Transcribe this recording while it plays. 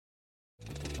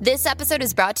This episode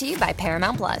is brought to you by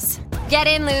Paramount Plus. Get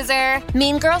in, loser!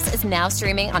 Mean Girls is now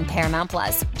streaming on Paramount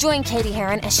Plus. Join Katie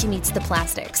Heron as she meets the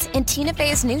plastics in Tina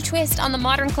Fey's new twist on the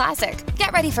modern classic.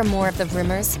 Get ready for more of the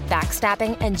rumors,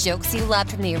 backstabbing, and jokes you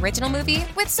loved from the original movie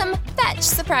with some fetch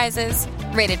surprises.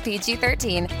 Rated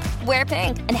PG-13. Wear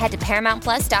pink and head to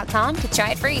ParamountPlus.com to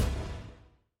try it free.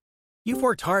 You've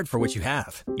worked hard for what you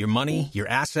have. Your money, your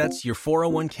assets, your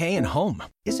 401k, and home.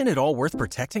 Isn't it all worth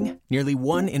protecting? Nearly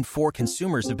 1 in 4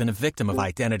 consumers have been a victim of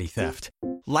identity theft.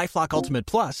 LifeLock Ultimate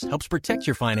Plus helps protect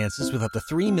your finances with up to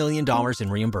 $3 million in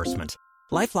reimbursement.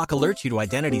 LifeLock alerts you to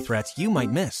identity threats you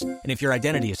might miss. And if your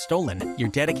identity is stolen, your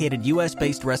dedicated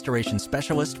U.S.-based restoration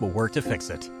specialist will work to fix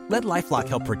it. Let LifeLock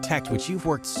help protect what you've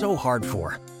worked so hard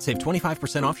for. Save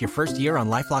 25% off your first year on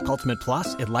LifeLock Ultimate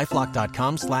Plus at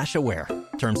LifeLock.com/aware.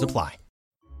 Terms apply.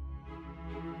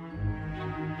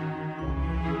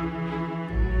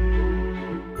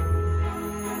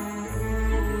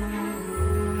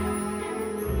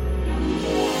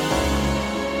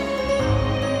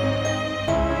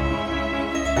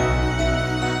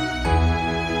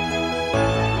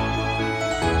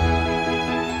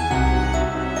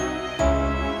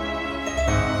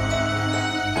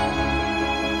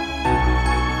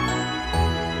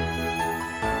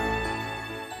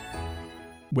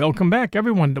 Welcome back,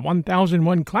 everyone, to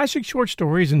 1001 Classic Short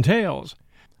Stories and Tales.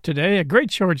 Today, a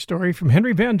great short story from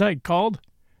Henry Van Dyke called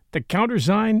The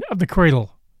Countersign of the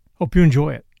Cradle. Hope you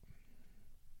enjoy it.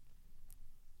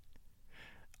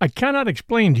 I cannot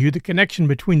explain to you the connection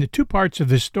between the two parts of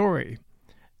this story.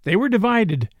 They were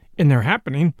divided, in their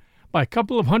happening, by a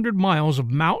couple of 100 miles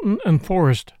of mountain and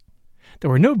forest.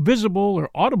 There were no visible or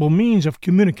audible means of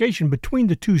communication between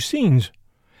the two scenes.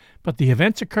 But the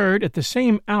events occurred at the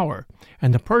same hour,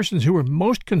 and the persons who were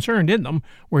most concerned in them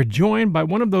were joined by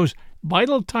one of those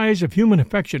vital ties of human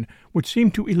affection which seem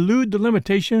to elude the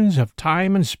limitations of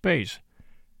time and space.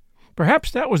 Perhaps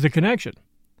that was the connection.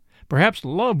 Perhaps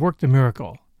love worked the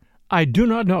miracle. I do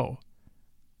not know.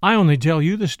 I only tell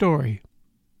you the story.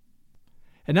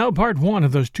 And now part one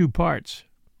of those two parts.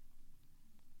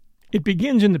 It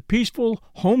begins in the peaceful,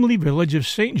 homely village of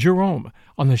St. Jerome,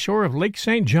 on the shore of Lake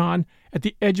St. John, at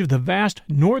the edge of the vast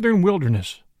northern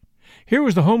wilderness. Here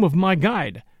was the home of my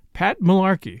guide, Pat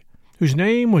Malarkey, whose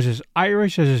name was as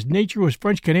Irish as his nature was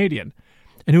French-Canadian,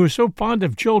 and who was so fond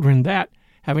of children that,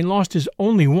 having lost his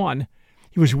only one,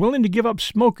 he was willing to give up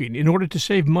smoking in order to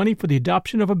save money for the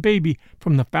adoption of a baby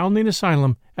from the foundling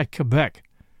asylum at Quebec.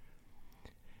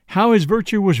 How his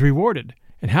virtue was rewarded,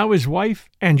 and how his wife,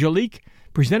 Angelique,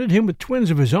 presented him with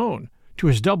twins of his own, to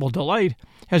his double delight,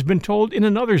 has been told in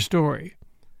another story.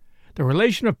 The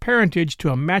relation of parentage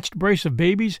to a matched brace of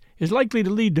babies is likely to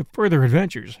lead to further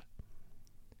adventures.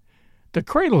 The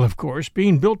cradle, of course,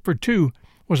 being built for two,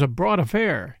 was a broad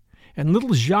affair, and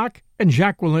little Jacques and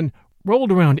Jacqueline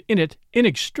rolled around in it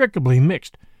inextricably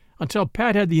mixed, until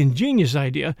Pat had the ingenious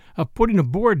idea of putting a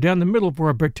board down the middle for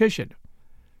a partition.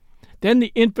 Then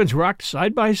the infants rocked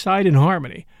side by side in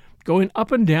harmony, going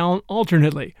up and down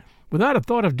alternately, without a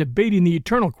thought of debating the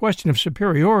eternal question of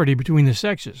superiority between the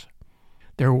sexes.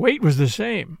 Their weight was the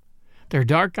same. Their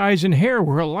dark eyes and hair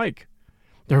were alike.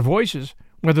 Their voices,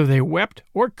 whether they wept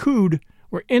or cooed,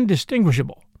 were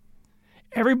indistinguishable.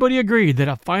 Everybody agreed that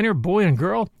a finer boy and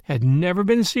girl had never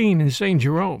been seen in St.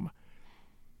 Jerome.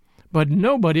 But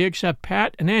nobody except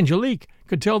Pat and Angelique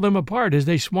could tell them apart as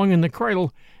they swung in the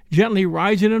cradle, gently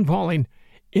rising and falling,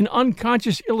 in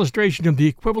unconscious illustration of the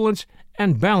equivalence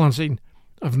and balancing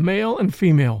of male and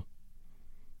female.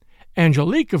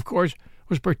 Angelique, of course,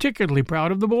 was particularly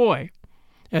proud of the boy.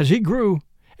 As he grew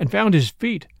and found his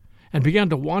feet and began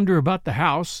to wander about the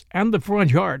house and the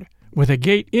front yard, with a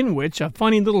gait in which a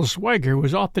funny little swagger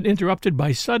was often interrupted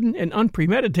by sudden and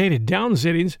unpremeditated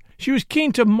down-sittings, she was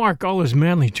keen to mark all his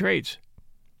manly traits.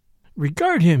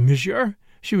 "Regard him, monsieur,"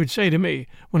 she would say to me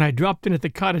when I dropped in at the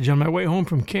cottage on my way home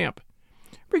from camp.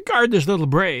 "Regard this little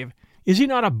brave. Is he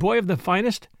not a boy of the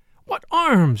finest? What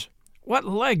arms! What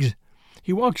legs!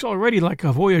 He walks already like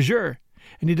a voyageur,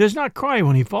 and he does not cry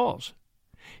when he falls.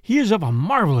 He is of a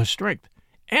marvelous strength,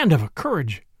 and of a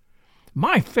courage.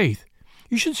 My faith,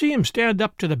 you should see him stand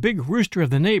up to the big rooster of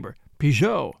the neighbor,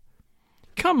 Pigeot.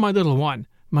 Come, my little one,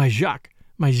 my Jacques,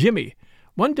 my Jimmy,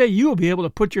 one day you will be able to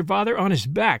put your father on his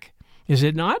back, is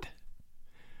it not?"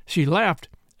 She laughed,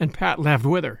 and Pat laughed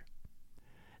with her.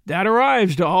 "That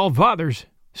arrives to all fathers,"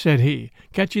 said he,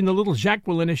 catching the little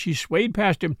Jacqueline as she swayed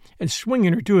past him and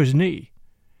swinging her to his knee.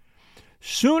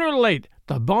 "Sooner or late,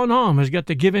 the bonhomme has got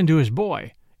to give in to his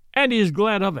boy, and he is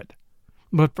glad of it.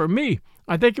 But for me,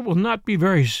 I think it will not be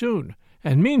very soon,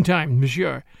 and meantime,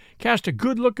 monsieur, cast a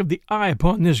good look of the eye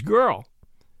upon this girl.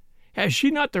 Has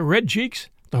she not the red cheeks,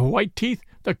 The white teeth,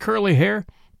 the curly hair,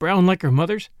 brown like her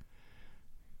mother's.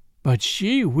 But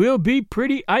she will be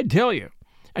pretty, I tell you,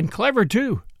 and clever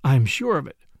too, I'm sure of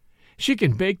it. She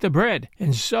can bake the bread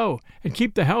and sew and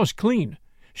keep the house clean.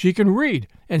 She can read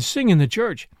and sing in the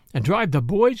church and drive the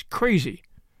boys crazy.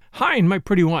 Hein, my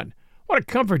pretty one, what a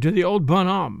comfort to the old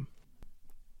bonhomme."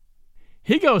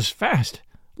 "He goes fast,"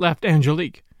 laughed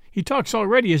Angelique. "He talks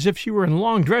already as if she were in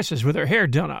long dresses with her hair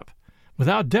done up.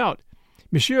 Without doubt,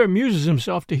 Monsieur amuses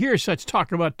himself to hear such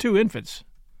talk about two infants."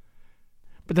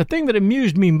 But the thing that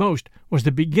amused me most was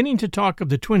the beginning to talk of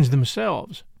the twins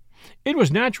themselves. It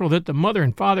was natural that the mother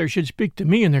and father should speak to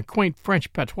me in their quaint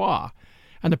French patois,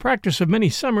 and the practice of many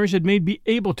summers had made me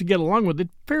able to get along with it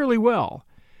fairly well.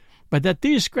 But that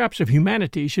these scraps of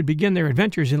humanity should begin their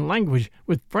adventures in language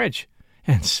with French,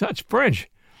 and such French,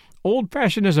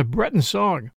 old-fashioned as a Breton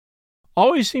song,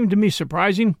 always seemed to me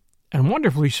surprising and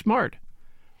wonderfully smart.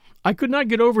 I could not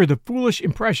get over the foolish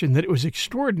impression that it was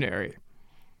extraordinary.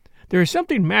 There is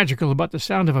something magical about the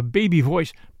sound of a baby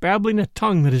voice babbling a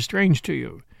tongue that is strange to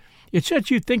you. It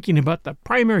sets you thinking about the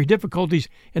primary difficulties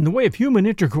in the way of human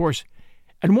intercourse,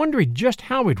 and wondering just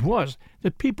how it was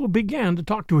that people began to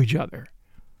talk to each other.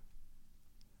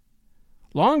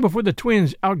 Long before the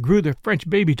twins outgrew their French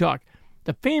baby talk,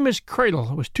 the famous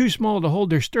cradle was too small to hold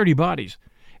their sturdy bodies,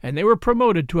 and they were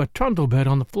promoted to a trundle bed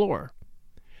on the floor.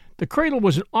 The cradle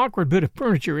was an awkward bit of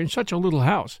furniture in such a little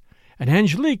house, and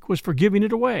Angelique was for giving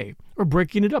it away or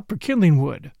breaking it up for kindling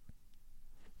wood.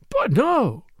 "But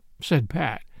no," said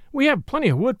Pat, "we have plenty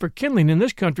of wood for kindling in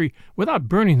this country without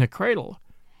burning the cradle.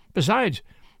 Besides,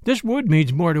 this wood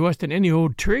means more to us than any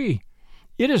old tree.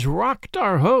 It has rocked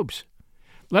our hopes.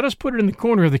 Let us put it in the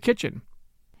corner of the kitchen.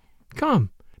 Come,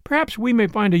 perhaps we may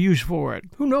find a use for it.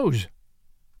 Who knows?"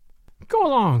 "Go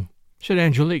along," said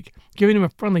Angelique, giving him a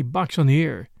friendly box on the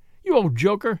ear. "You old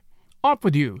joker, off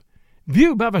with you.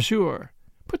 Vieux Bavasseur,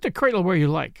 put the cradle where you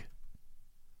like."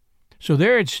 So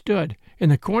there it stood, in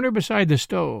the corner beside the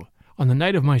stove, on the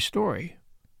night of my story.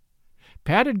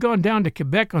 Pat had gone down to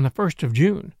Quebec on the 1st of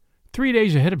June, 3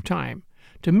 days ahead of time,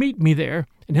 to meet me there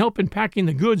and help in packing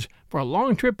the goods for a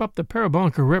long trip up the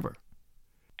Parabanca River.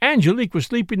 Angelique was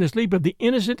sleeping the sleep of the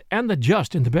innocent and the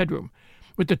just in the bedroom,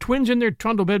 with the twins in their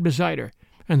trundle bed beside her,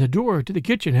 and the door to the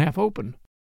kitchen half open.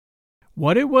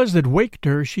 What it was that waked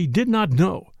her she did not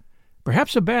know.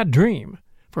 Perhaps a bad dream,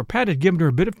 for Pat had given her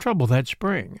a bit of trouble that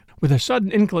spring, with a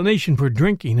sudden inclination for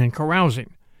drinking and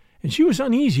carousing, and she was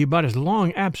uneasy about his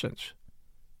long absence.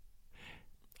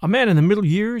 A man in the middle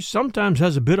years sometimes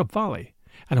has a bit of folly,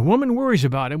 and a woman worries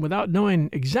about him without knowing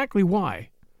exactly why.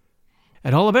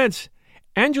 At all events,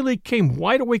 Angelique came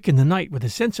wide awake in the night with a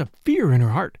sense of fear in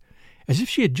her heart, as if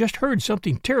she had just heard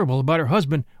something terrible about her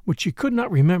husband which she could not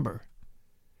remember.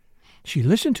 She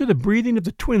listened to the breathing of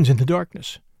the twins in the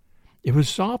darkness. It was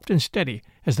soft and steady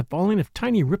as the falling of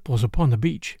tiny ripples upon the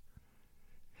beach.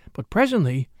 But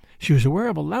presently she was aware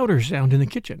of a louder sound in the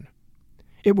kitchen.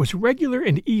 It was regular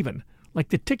and even, like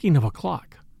the ticking of a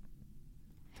clock.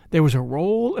 There was a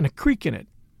roll and a creak in it,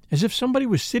 as if somebody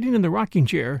was sitting in the rocking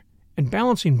chair and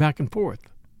balancing back and forth.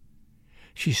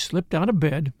 She slipped out of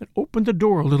bed and opened the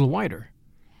door a little wider.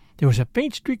 There was a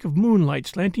faint streak of moonlight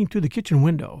slanting through the kitchen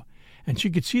window, and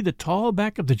she could see the tall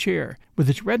back of the chair with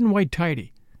its red and white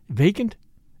tidy, vacant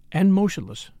and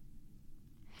motionless.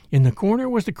 In the corner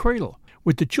was the cradle,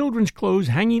 with the children's clothes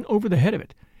hanging over the head of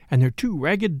it, and their 2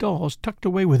 ragged dolls tucked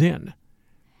away within.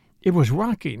 It was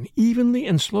rocking evenly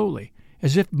and slowly,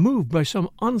 as if moved by some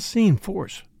unseen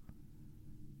force.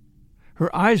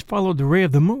 Her eyes followed the ray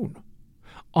of the moon.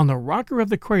 On the rocker of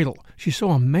the cradle she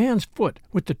saw a man's foot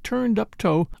with the turned-up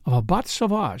toe of a botte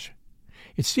sauvage.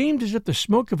 It seemed as if the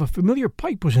smoke of a familiar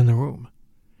pipe was in the room.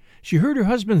 She heard her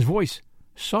husband's voice,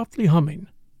 softly humming,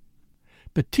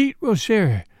 "Petite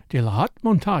rosière de la haute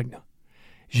montagne,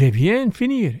 je viens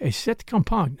finir et cette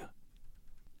campagne."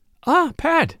 "Ah,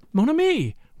 Pat, mon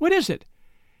ami, what is it?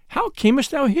 How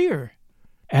camest thou here?"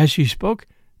 As she spoke,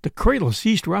 the cradle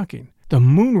ceased rocking. The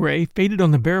moon ray faded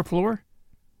on the bare floor.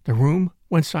 The room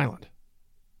went silent.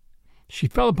 She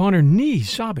fell upon her knees,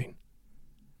 sobbing.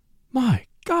 "My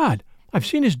God, I've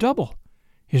seen his double,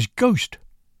 his ghost.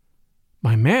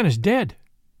 My man is dead."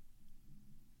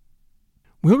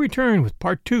 We'll return with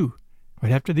part 2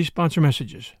 right after these sponsor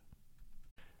messages.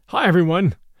 Hi,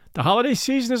 everyone. The holiday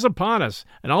season is upon us,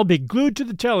 and I'll be glued to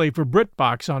the telly for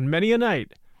BritBox on many a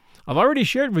night. I've already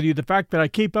shared with you the fact that I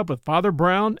keep up with Father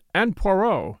Brown and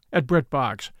Poirot at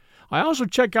BritBox. I also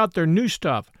check out their new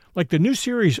stuff, like the new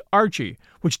series Archie,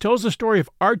 which tells the story of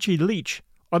Archie Leach,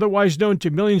 otherwise known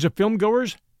to millions of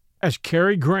filmgoers as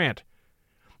Cary Grant.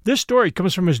 This story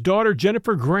comes from his daughter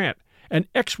Jennifer Grant, and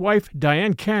ex-wife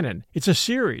Diane Cannon. It's a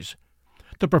series.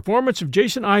 The performance of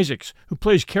Jason Isaacs, who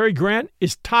plays Cary Grant,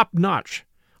 is top-notch.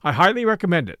 I highly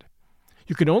recommend it.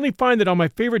 You can only find it on my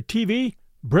favorite TV,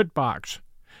 BritBox.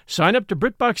 Sign up to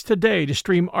BritBox today to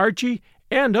stream Archie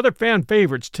and other fan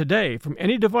favorites today from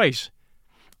any device.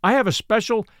 I have a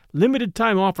special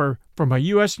limited-time offer for my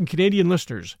U.S. and Canadian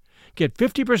listeners. Get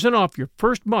 50% off your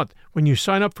first month when you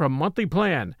sign up for a monthly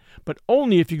plan, but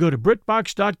only if you go to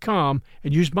BritBox.com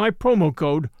and use my promo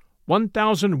code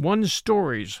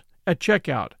 1001stories at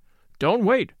checkout. Don't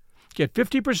wait. Get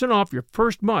 50% off your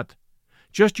first month.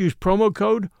 Just use promo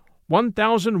code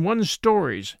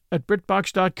 1001stories at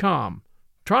BritBox.com.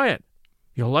 Try it.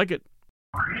 You'll like it.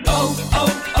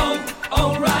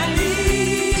 O'Reilly!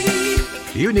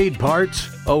 You need parts?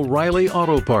 O'Reilly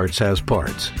Auto Parts has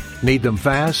parts. Need them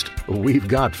fast? We've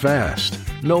got fast.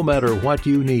 No matter what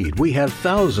you need, we have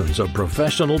thousands of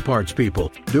professional parts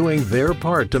people doing their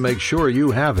part to make sure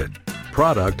you have it.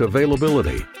 Product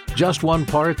availability. Just one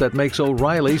part that makes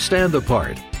O'Reilly stand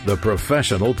apart. The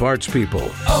professional parts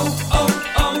people.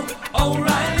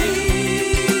 O'Reilly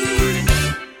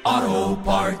Auto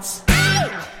Parts.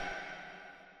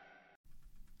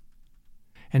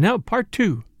 And now part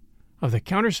 2 of the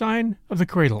countersign of the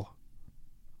cradle.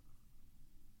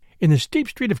 In the steep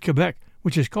street of Quebec,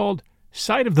 which is called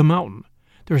Side of the Mountain,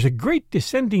 there is a great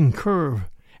descending curve,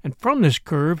 and from this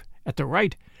curve, at the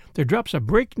right, there drops a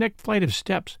breakneck flight of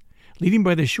steps, leading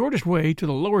by the shortest way to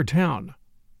the lower town.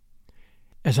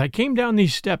 As I came down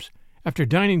these steps, after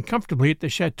dining comfortably at the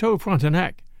Chateau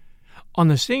Frontenac, on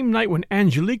the same night when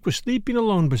Angelique was sleeping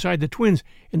alone beside the twins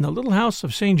in the little house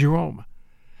of Saint Jerome,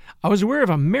 I was aware of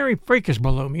a merry fracas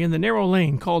below me in the narrow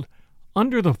lane called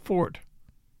Under the Fort.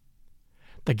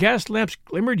 The gas lamps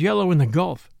glimmered yellow in the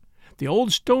gulf. The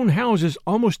old stone houses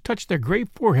almost touched their gray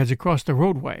foreheads across the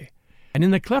roadway, and in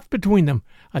the cleft between them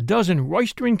a dozen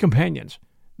roistering companions,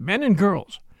 men and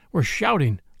girls, were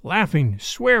shouting, laughing,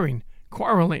 swearing,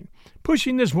 quarreling,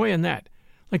 pushing this way and that,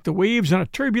 like the waves on a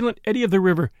turbulent eddy of the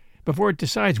river before it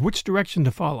decides which direction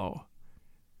to follow.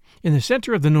 In the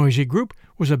center of the noisy group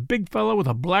was a big fellow with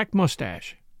a black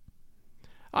mustache.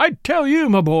 "I tell you,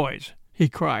 my boys," he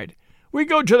cried, "we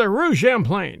go to the Rue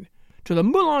Champlain, to the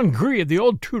Moulin Gris of the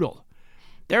old Trudel.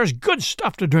 There's good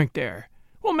stuff to drink there.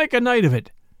 We'll make a night of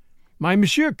it. My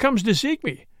monsieur comes to seek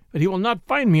me, but he will not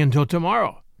find me until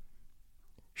tomorrow.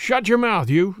 Shut your mouth,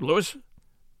 you, Louis.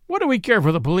 What do we care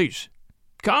for the police?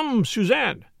 Come,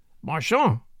 Suzanne,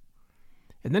 marchons."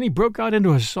 And then he broke out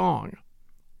into a song.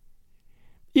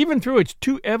 Even through its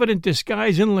too evident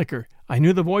disguise in liquor, I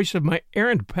knew the voice of my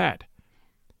errant Pat.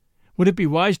 Would it be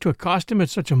wise to accost him at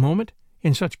such a moment,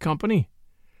 in such company?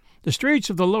 The streets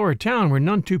of the lower town were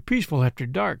none too peaceful after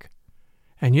dark.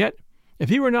 And yet, if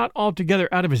he were not altogether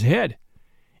out of his head,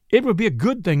 it would be a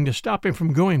good thing to stop him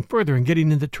from going further and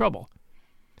getting into trouble.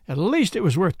 At least it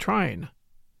was worth trying.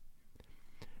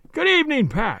 "Good evening,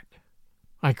 Pat,"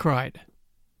 I cried.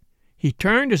 He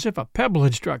turned as if a pebble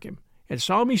had struck him, and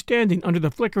saw me standing under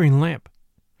the flickering lamp.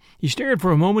 He stared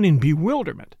for a moment in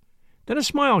bewilderment. Then a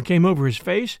smile came over his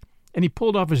face, and he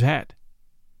pulled off his hat.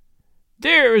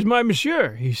 "There is my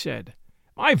monsieur," he said.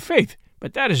 "My faith,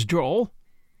 but that is droll.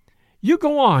 You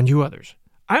go on, you others.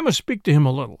 I must speak to him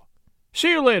a little. See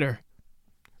you later.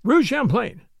 Rue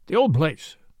Champlain, the old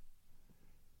place."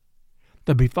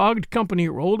 The befogged company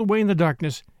rolled away in the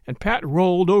darkness, and Pat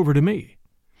rolled over to me.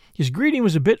 His greeting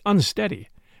was a bit unsteady,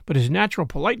 but his natural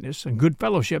politeness and good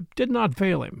fellowship did not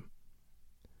fail him.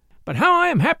 "But how I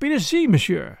am happy to see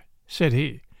monsieur," said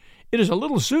he. "It is a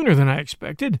little sooner than I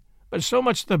expected, but so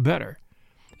much the better.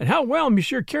 And how well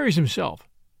monsieur carries himself.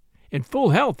 In full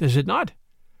health, is it not?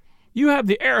 You have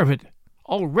the air of it,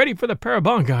 all ready for the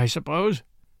Parabanca, I suppose.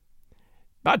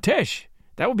 Batèche,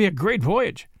 that will be a great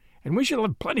voyage, and we shall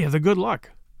have plenty of the good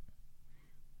luck."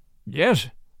 "Yes,"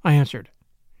 I answered.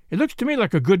 "It looks to me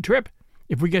like a good trip,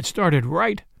 if we get started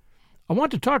right. I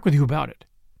want to talk with you about it.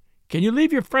 Can you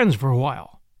leave your friends for a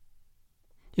while?"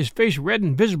 His face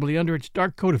reddened visibly under its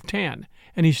dark coat of tan,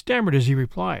 and he stammered as he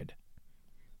replied.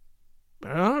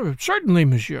 "Certainly,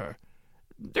 monsieur.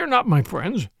 They're not my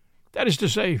friends. That is to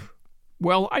say,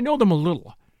 well, I know them a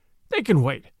little. They can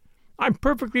wait. I'm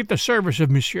perfectly at the service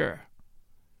of monsieur."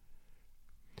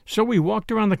 So we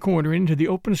walked around the corner into the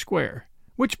open square,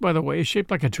 which, by the way, is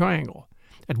shaped like a triangle,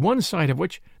 at one side of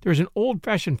which there is an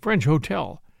old-fashioned French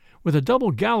hotel, with a double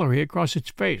gallery across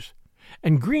its face,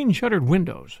 and green-shuttered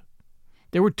windows.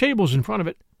 There were tables in front of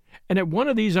it, and at one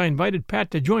of these I invited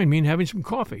Pat to join me in having some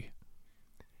coffee.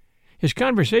 His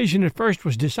conversation at first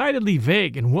was decidedly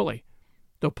vague and woolly,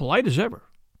 though polite as ever.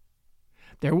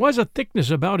 There was a thickness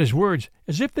about his words,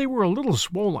 as if they were a little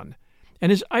swollen, and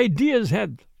his ideas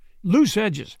had loose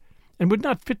edges and would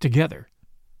not fit together.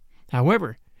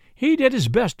 However, he did his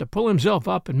best to pull himself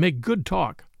up and make good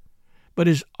talk, but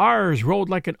his R's rolled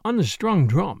like an unstrung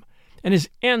drum, and his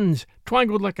N's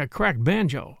twangled like a cracked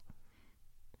banjo.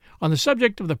 On the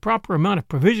subject of the proper amount of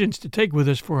provisions to take with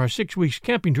us for our 6 weeks'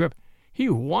 camping trip, he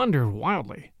wandered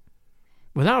wildly.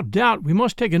 Without doubt, we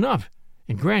must take enough,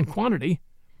 in grand quantity.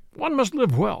 One must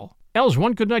live well, else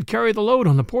one could not carry the load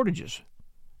on the portages.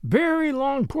 Very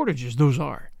long portages those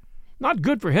are, not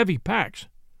good for heavy packs.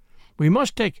 We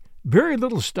must take very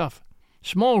little stuff,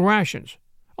 small rations,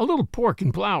 a little pork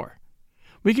and flour.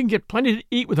 We can get plenty to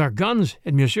eat with our guns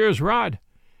and Monsieur's rod.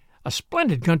 A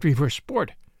splendid country for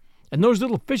sport, and those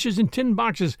little fishes in tin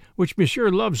boxes which Monsieur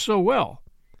loves so well.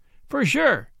 For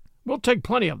sure, we'll take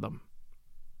plenty of them.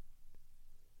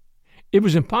 It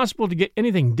was impossible to get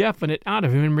anything definite out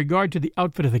of him in regard to the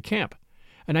outfit of the camp,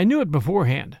 and I knew it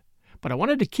beforehand, but I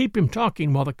wanted to keep him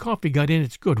talking while the coffee got in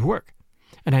its good work,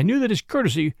 and I knew that his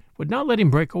courtesy would not let him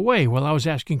break away while I was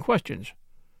asking questions.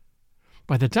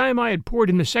 By the time I had poured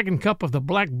him the second cup of the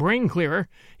black brain clearer,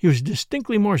 he was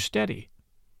distinctly more steady.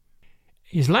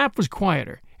 His laugh was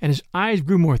quieter, and his eyes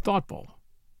grew more thoughtful.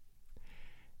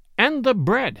 "And the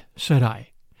bread," said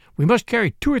I. "We must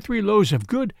carry 2 or 3 loaves of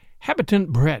good,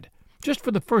 habitant bread, just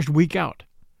for the first week out.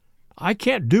 I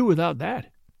can't do without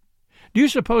that. Do you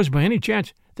suppose by any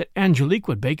chance that Angelique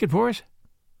would bake it for us?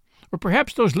 Or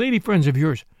perhaps those lady friends of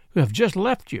yours who have just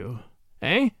left you,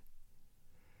 eh?"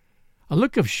 A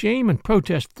look of shame and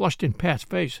protest flushed in Pat's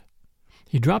face.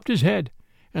 He dropped his head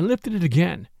and lifted it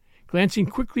again, glancing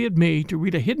quickly at me to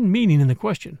read a hidden meaning in the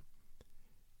question.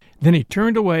 Then he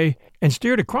turned away and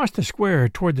stared across the square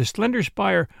toward the slender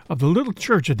spire of the little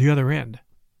church at the other end.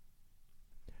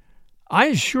 "I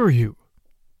assure you,"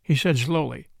 he said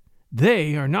slowly,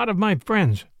 "they are not of my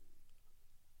friends.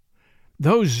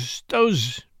 What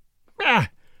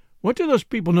do those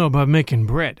people know about making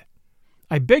bread?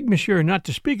 I beg Monsieur not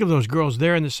to speak of those girls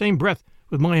there in the same breath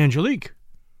with my Angelique."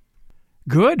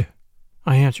 "Good,"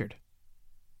 I answered.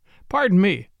 "Pardon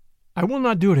me, I will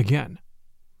not do it again.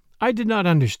 I did not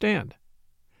understand.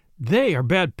 They are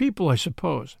bad people, I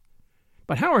suppose.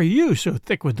 But how are you so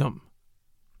thick with them?"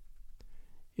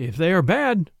 "If they are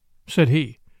bad," said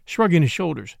he, shrugging his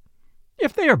shoulders,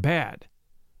 "if they are bad.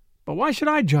 But why should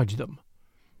I judge them?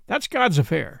 That's God's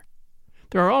affair.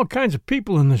 There are all kinds of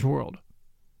people in this world.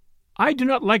 I do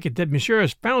not like it that Monsieur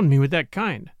has found me with that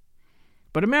kind.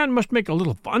 But a man must make a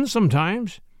little fun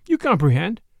sometimes, you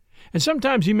comprehend, and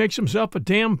sometimes he makes himself a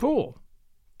damn fool.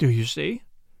 Do you see?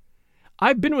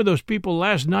 I've been with those people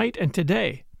last night and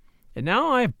today, and now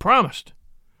I have promised.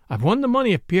 I've won the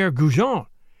money of Pierre Goujon,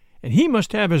 and he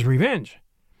must have his revenge.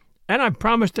 And I've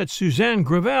promised that Suzanne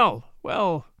Gravel,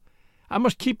 well, I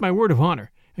must keep my word of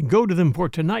honor and go to them for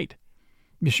tonight.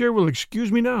 Monsieur will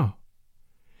excuse me now."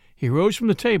 He rose from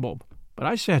the table, but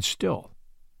I sat still.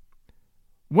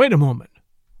 "Wait a moment,"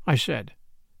 I said.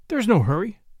 "There's no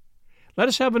hurry. Let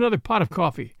us have another pot of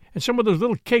coffee and some of those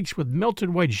little cakes with melted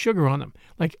white sugar on them,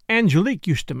 like Angelique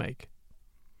used to make."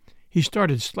 He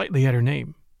started slightly at her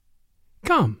name.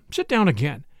 "Come, sit down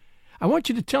again. I want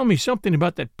you to tell me something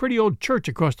about that pretty old church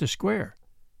across the square.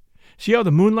 See how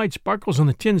the moonlight sparkles on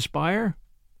the tin spire?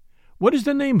 What is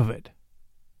the name of it?"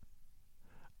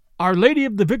 "Our Lady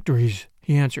of the Victories,"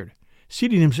 he answered,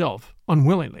 seating himself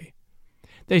unwillingly.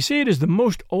 "They say it is the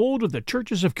most old of the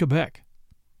churches of Quebec."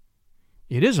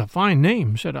 "It is a fine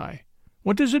name," said I.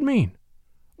 "What does it mean?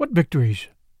 What victories?"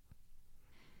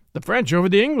 "The French over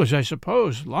the English, I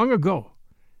suppose, long ago.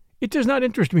 It does not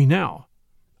interest me now.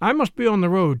 I must be on the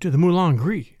road to the Moulin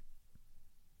Gris."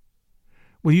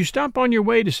 "Will you stop on your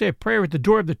way to say a prayer at the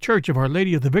door of the church of Our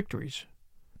Lady of the Victories?"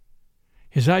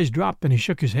 His eyes dropped and he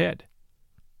shook his head.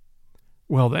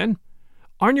 "Well then,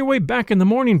 on your way back in the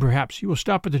morning perhaps you will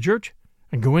stop at the church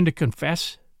and go in to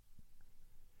confess?"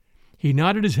 He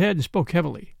nodded his head and spoke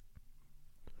heavily.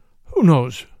 "Who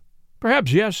knows?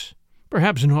 Perhaps yes,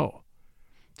 perhaps no.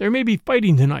 There may be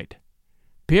fighting tonight.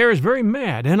 Pierre is very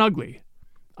mad and ugly.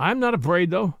 I'm not afraid,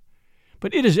 though.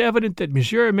 But it is evident that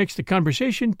Monsieur makes the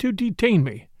conversation to detain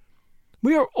me.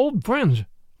 We are old friends.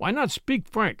 Why not speak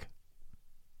frank?"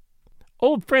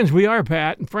 "Old friends we are,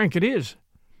 Pat, and frank it is.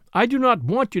 I do not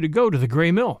want you to go to the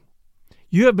Grey Mill.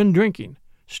 You have been drinking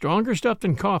stronger stuff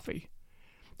than coffee.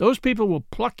 Those people will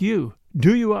pluck you,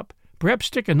 do you up, perhaps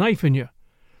stick a knife in you.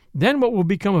 Then what will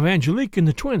become of Angelique and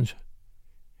the twins?"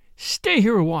 "Stay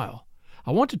here a while.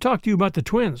 I want to talk to you about the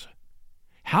twins.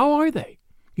 How are they?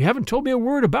 You haven't told me a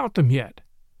word about them yet."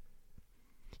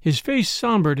 His face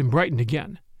sombered and brightened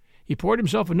again. He poured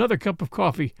himself another cup of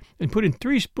coffee and put in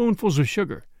 3 spoonfuls of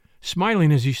sugar,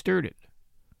 smiling as he stirred it.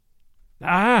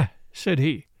 "Ah," said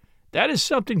he, "that is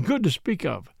something good to speak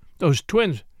of. Those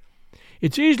twins.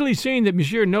 It's easily seen that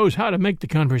monsieur knows how to make the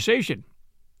conversation.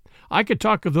 I could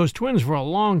talk of those twins for a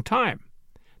long time.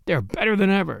 They're better than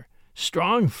ever,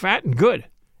 strong, fat, and good,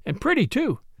 and pretty,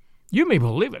 too. You may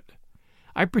believe it.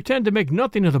 I pretend to make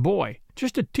nothing of the boy,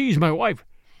 just to tease my wife,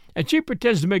 and she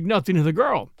pretends to make nothing of the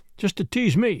girl, just to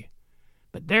tease me.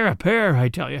 But they're a pair, I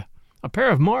tell you, a pair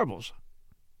of marvels."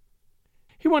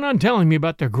 He went on telling me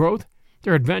about their growth,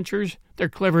 their adventures, their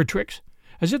clever tricks,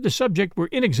 as if the subject were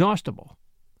inexhaustible.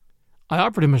 I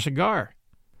offered him a cigar,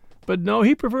 but no,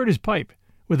 he preferred his pipe,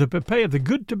 with a pipette of the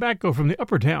good tobacco from the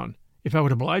upper town, if I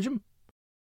would oblige him.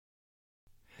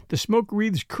 The smoke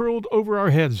wreaths curled over our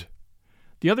heads.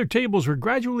 The other tables were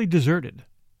gradually deserted.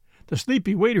 The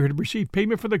sleepy waiter had received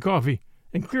payment for the coffee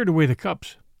and cleared away the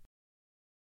cups.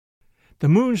 The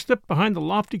moon slipped behind the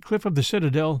lofty cliff of the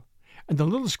citadel, and the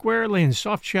little square lay in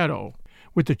soft shadow,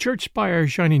 with the church spire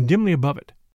shining dimly above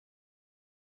it.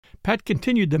 Pat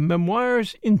continued the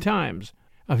Memoirs in Times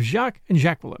of Jacques and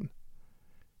Jacqueline.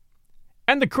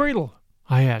 "And the cradle,"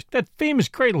 I asked, "that famous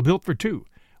cradle built for two,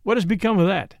 what has become of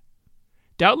that?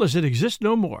 Doubtless it exists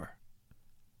no more."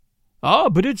 "Oh,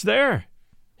 but it's there,"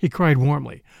 he cried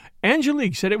warmly.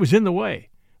 "Angelique said it was in the way,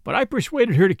 but I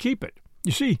persuaded her to keep it.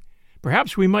 You see,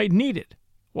 perhaps we might need it."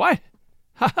 "What?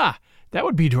 Ha ha! That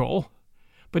would be droll.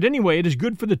 But anyway, it is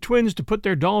good for the twins to put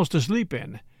their dolls to sleep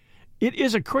in. It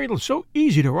is a cradle so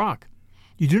easy to rock.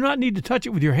 You do not need to touch it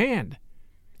with your hand.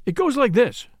 It goes like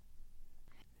this."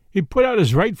 He put out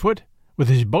his right foot with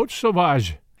his botte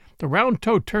sauvage, the round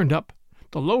toe turned up,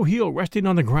 the low heel resting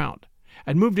on the ground,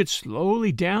 and moved it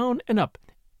slowly down and up,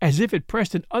 as if it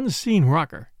pressed an unseen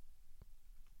rocker.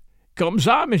 "Comme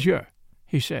ça, monsieur,"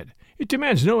 he said. "It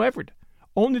demands no effort,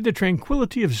 only the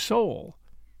tranquillity of soul.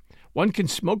 One can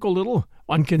smoke a little,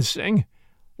 one can sing,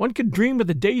 one can dream of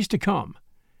the days to come.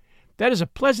 That is a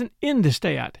pleasant inn to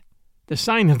stay at, the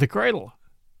sign of the cradle.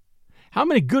 How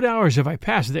many good hours have I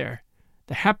passed there,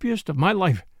 the happiest of my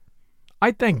life.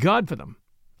 I thank God for them.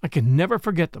 I can never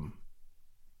forget them."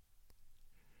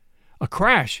 A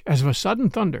crash as of a sudden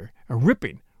thunder, a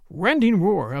ripping, rending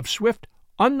roar of swift,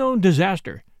 unknown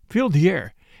disaster filled the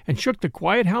air and shook the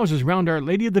quiet houses round Our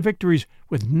Lady of the Victories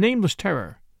with nameless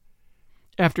terror.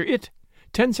 After it,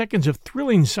 10 seconds of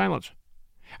thrilling silence,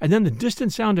 and then the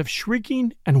distant sound of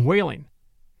shrieking and wailing.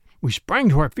 We sprang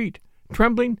to our feet,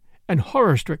 trembling and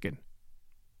horror-stricken.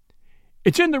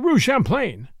 "It's in the Rue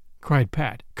Champlain!" cried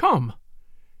Pat. "Come!"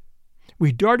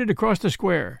 We darted across the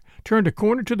square, turned a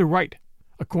corner to the right,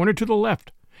 a corner to the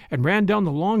left, and ran down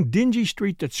the long, dingy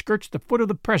street that skirts the foot of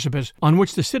the precipice on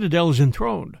which the citadel is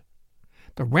enthroned.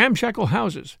 The ramshackle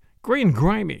houses, grey and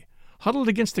grimy, huddled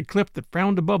against the cliff that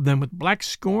frowned above them with black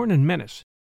scorn and menace.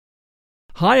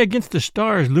 High against the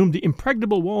stars loomed the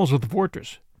impregnable walls of the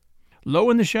fortress.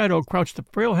 Low in the shadow crouched the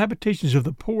frail habitations of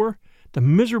the poor, the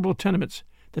miserable tenements,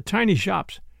 the tiny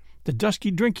shops, the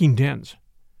dusky drinking dens.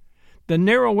 The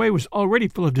narrow way was already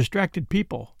full of distracted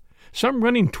people, some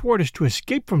running toward us to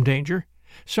escape from danger,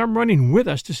 some running with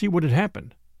us to see what had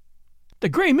happened. "The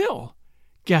Grey Mill!"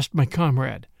 gasped my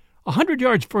comrade. 100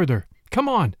 yards further. Come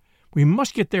on! We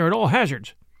must get there at all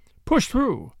hazards. Push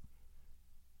through!"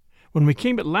 When we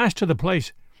came at last to the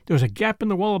place, there was a gap in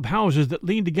the wall of houses that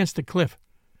leaned against the cliff.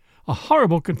 A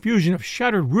horrible confusion of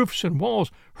shattered roofs and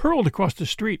walls hurled across the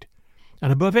street,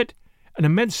 and above it an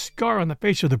immense scar on the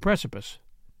face of the precipice.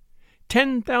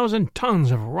 10,000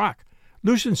 tons of rock,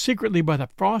 loosened secretly by the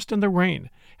frost and the rain,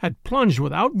 had plunged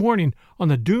without warning on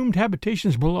the doomed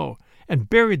habitations below and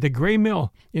buried the Grey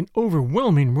Mill in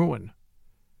overwhelming ruin.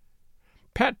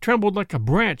 Pat trembled like a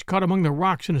branch caught among the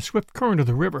rocks in a swift current of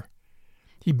the river.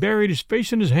 He buried his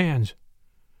face in his hands.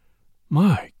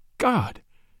 "My God!"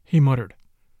 he muttered.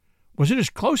 "Was it as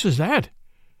close as that?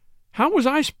 How was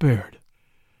I spared?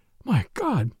 My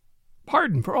God!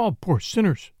 Pardon for all poor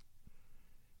sinners."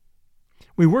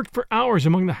 We worked for hours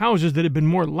among the houses that had been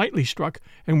more lightly struck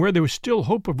and where there was still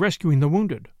hope of rescuing the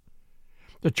wounded.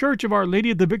 The church of Our Lady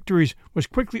of the Victories was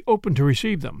quickly opened to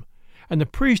receive them, and the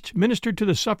priests ministered to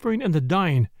the suffering and the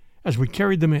dying as we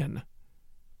carried them in.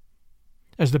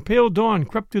 As the pale dawn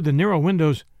crept through the narrow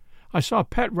windows, I saw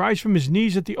Pat rise from his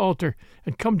knees at the altar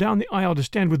and come down the aisle to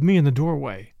stand with me in the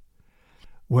doorway.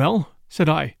 "Well," said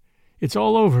I, "it's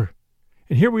all over,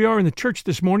 and here we are in the church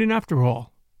this morning after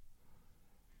all."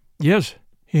 "Yes,"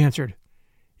 he answered,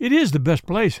 "it is the best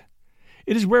place.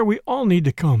 It is where we all need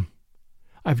to come.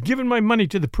 I've given my money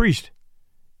to the priest.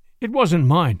 It wasn't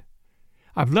mine.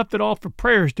 I've left it all for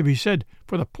prayers to be said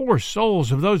for the poor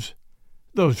souls of those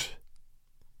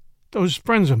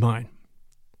friends of mine."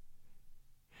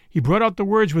 He brought out the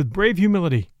words with brave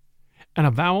humility, an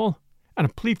avowal and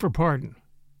a plea for pardon.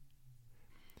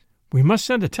 "We must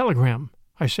send a telegram,"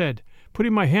 I said,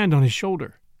 putting my hand on his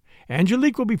shoulder.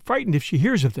 "Angelique will be frightened if she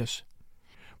hears of this.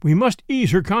 We must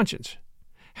ease her conscience.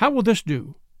 How will this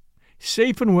do?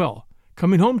 Safe and well,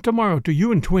 coming home tomorrow to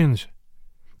you and twins.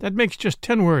 That makes just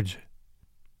 10 words."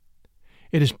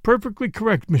 "It is perfectly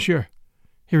correct, monsieur,"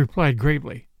 he replied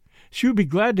gravely. "She would be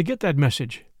glad to get that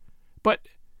message. But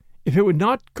if it would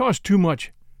not cost too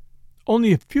much,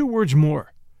 only a few words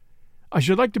more, I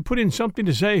should like to put in something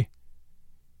to say,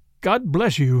 'God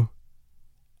bless you,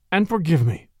 and forgive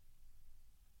me.'"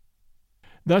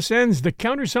 Thus ends The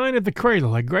Countersign of the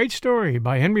Cradle, a great story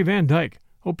by Henry Van Dyke.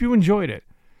 Hope you enjoyed it.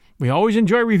 We always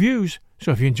enjoy reviews,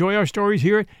 so if you enjoy our stories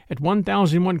here at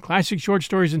 1001 Classic Short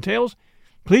Stories and Tales,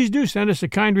 please do send us a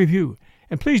kind review,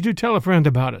 and please do tell a friend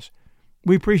about us.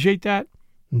 We appreciate that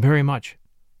very much.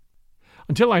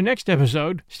 Until our next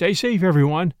episode, stay safe,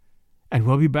 everyone, and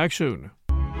we'll be back soon.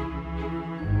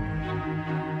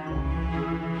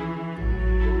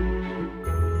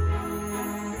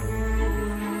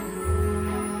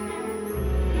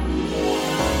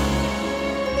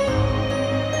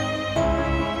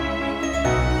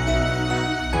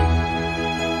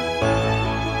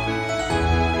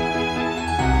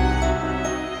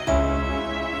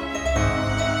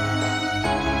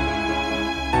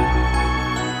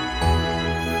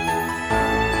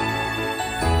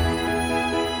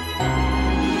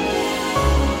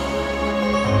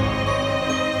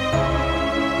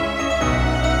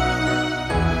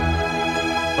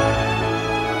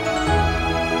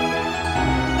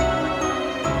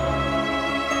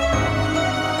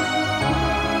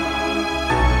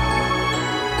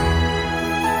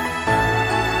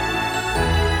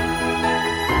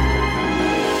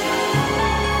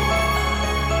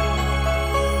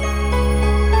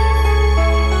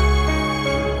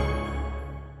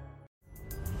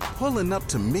 Pulling up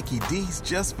to Mickey D's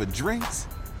just for drinks?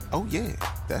 Oh yeah,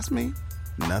 that's me.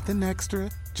 Nothing extra,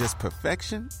 just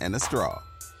perfection and a straw.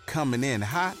 Coming in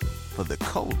hot for the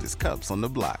coldest cups on the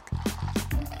block.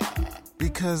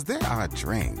 Because there are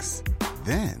drinks.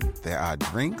 Then there are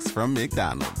drinks from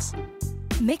McDonald's.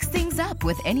 Mix things up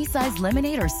with any size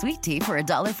lemonade or sweet tea for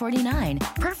 $1.49.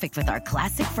 Perfect with our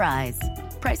classic fries.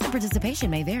 Price and participation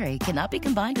may vary. Cannot be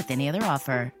combined with any other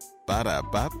offer.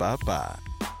 Ba-da-ba-ba-ba.